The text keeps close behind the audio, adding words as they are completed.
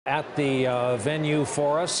At the venue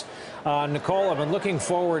for us. Nicole, I've been looking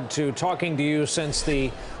forward to talking to you since the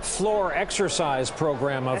floor exercise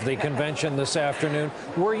program of the convention this afternoon.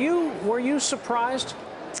 Were you surprised?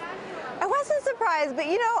 I wasn't surprised, but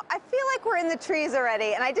you know, I feel like we're in the trees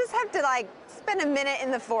already, and I just have to spend a minute in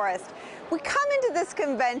the forest. We come into this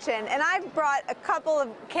convention, and I've brought a couple of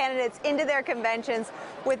candidates into their conventions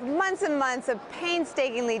with months and months of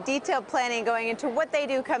painstakingly detailed planning going into what they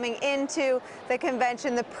do coming into the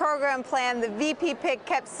convention, the program plan, the VP pick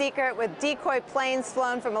kept secret with decoy planes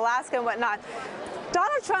flown from Alaska and whatnot.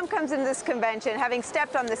 Donald Trump comes into this convention having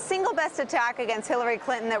stepped on the single best attack against Hillary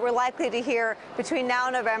Clinton that we're likely to hear between now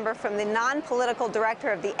and November from the non-political director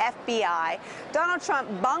of the FBI. Donald Trump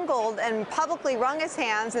bungled and publicly wrung his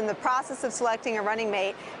hands in the process of selecting a running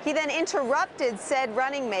mate. He then interrupted said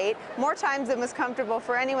running mate more times than was comfortable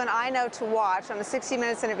for anyone I know to watch on a 60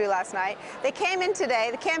 Minutes interview last night. They came in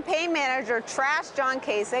today. The campaign manager trashed John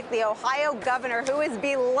Kasich, the Ohio governor who is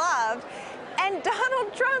beloved. And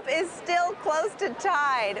Donald Trump is still close to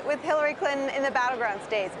tied with Hillary Clinton in the battleground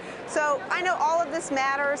states. So I know all of this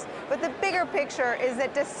matters, but the bigger picture is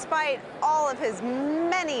that despite all of his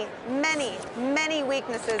many, many, many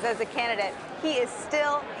weaknesses as a candidate, he is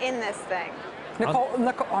still in this thing. Nicole,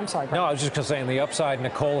 I'm sorry. No, I was just going to say, on the upside,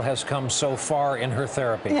 Nicole has come so far in her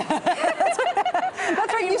therapy.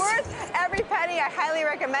 That's right. Worth every penny. I highly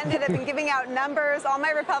recommend it. I've been giving out numbers. All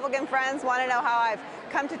my Republican friends want to know how I've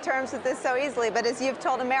come to terms with this so easily. But as you've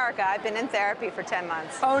told America, I've been in therapy for 10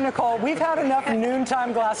 months. Oh, Nicole, we've had enough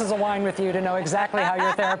noontime glasses of wine with you to know exactly how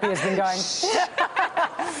your therapy has been going.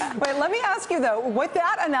 Wait, let me ask you, though, with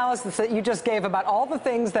that analysis that you just gave about all the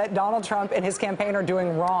things that Donald Trump and his campaign are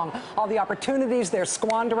doing wrong, all the opportunities they're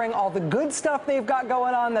squandering, all the good stuff they've got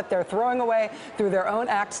going on that they're throwing away through their own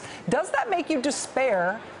acts, does that make you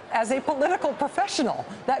despair as a political professional?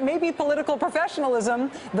 That may be political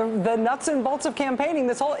professionalism, the nuts and bolts of campaigning,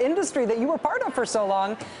 this whole industry that you were part of for so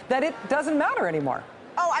long, that it doesn't matter anymore.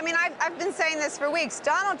 Oh, I mean, I've been saying this for weeks.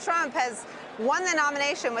 Donald Trump has won the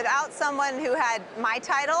nomination without someone who had my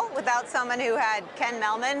title, without someone who had Ken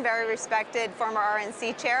Mehlman, very respected former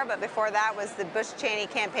RNC chair, but before that was the Bush-Cheney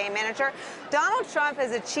campaign manager. Donald Trump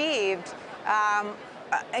has achieved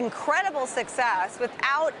incredible success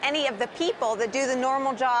without any of the people that do the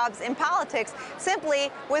normal jobs in politics,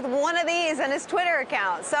 simply with one of these on his Twitter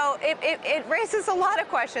account. So it raises a lot of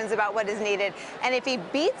questions about what is needed. And if he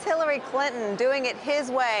beats Hillary Clinton doing it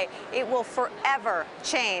his way, it will forever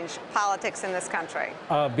change politics in this country.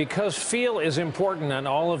 Because feel is important, and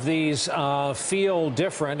all of these feel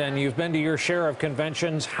different, and you've been to your share of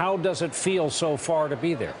conventions. How does it feel so far to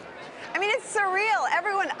be there? I mean, it's surreal.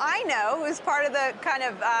 Everyone I know who's part of the kind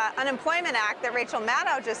of unemployment act that Rachel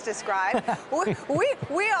Maddow just described,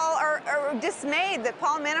 we all are dismayed that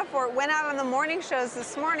Paul Manafort went out on the morning shows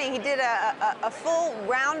this morning. He did a full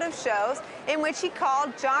round of shows in which he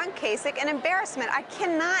called John Kasich an embarrassment. I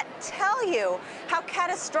cannot tell you how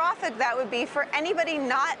catastrophic that would be for anybody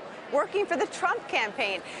not working for the Trump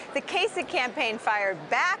campaign. The Kasich campaign fired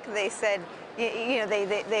back. They said,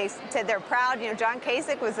 they said they're proud. John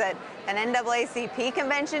Kasich was at an NAACP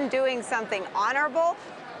convention doing something honorable.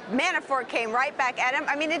 Manafort came right back at him.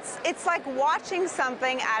 I mean, it's like watching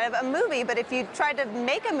something out of a movie, but if you tried to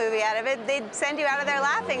make a movie out of it, they'd send you out of there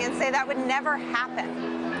laughing and say that would never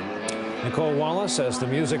happen. Nicolle Wallace, as the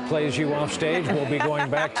music plays you off stage, we'll be going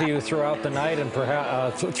back to you throughout the night and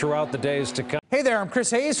perhaps throughout the days to come. Hey there, I'm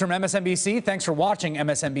Chris Hayes from MSNBC. Thanks for watching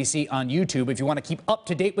MSNBC on YouTube. If you want to keep up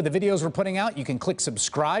to date with the videos we're putting out, you can click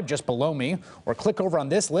subscribe just below me or click over on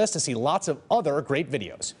this list to see lots of other great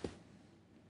videos.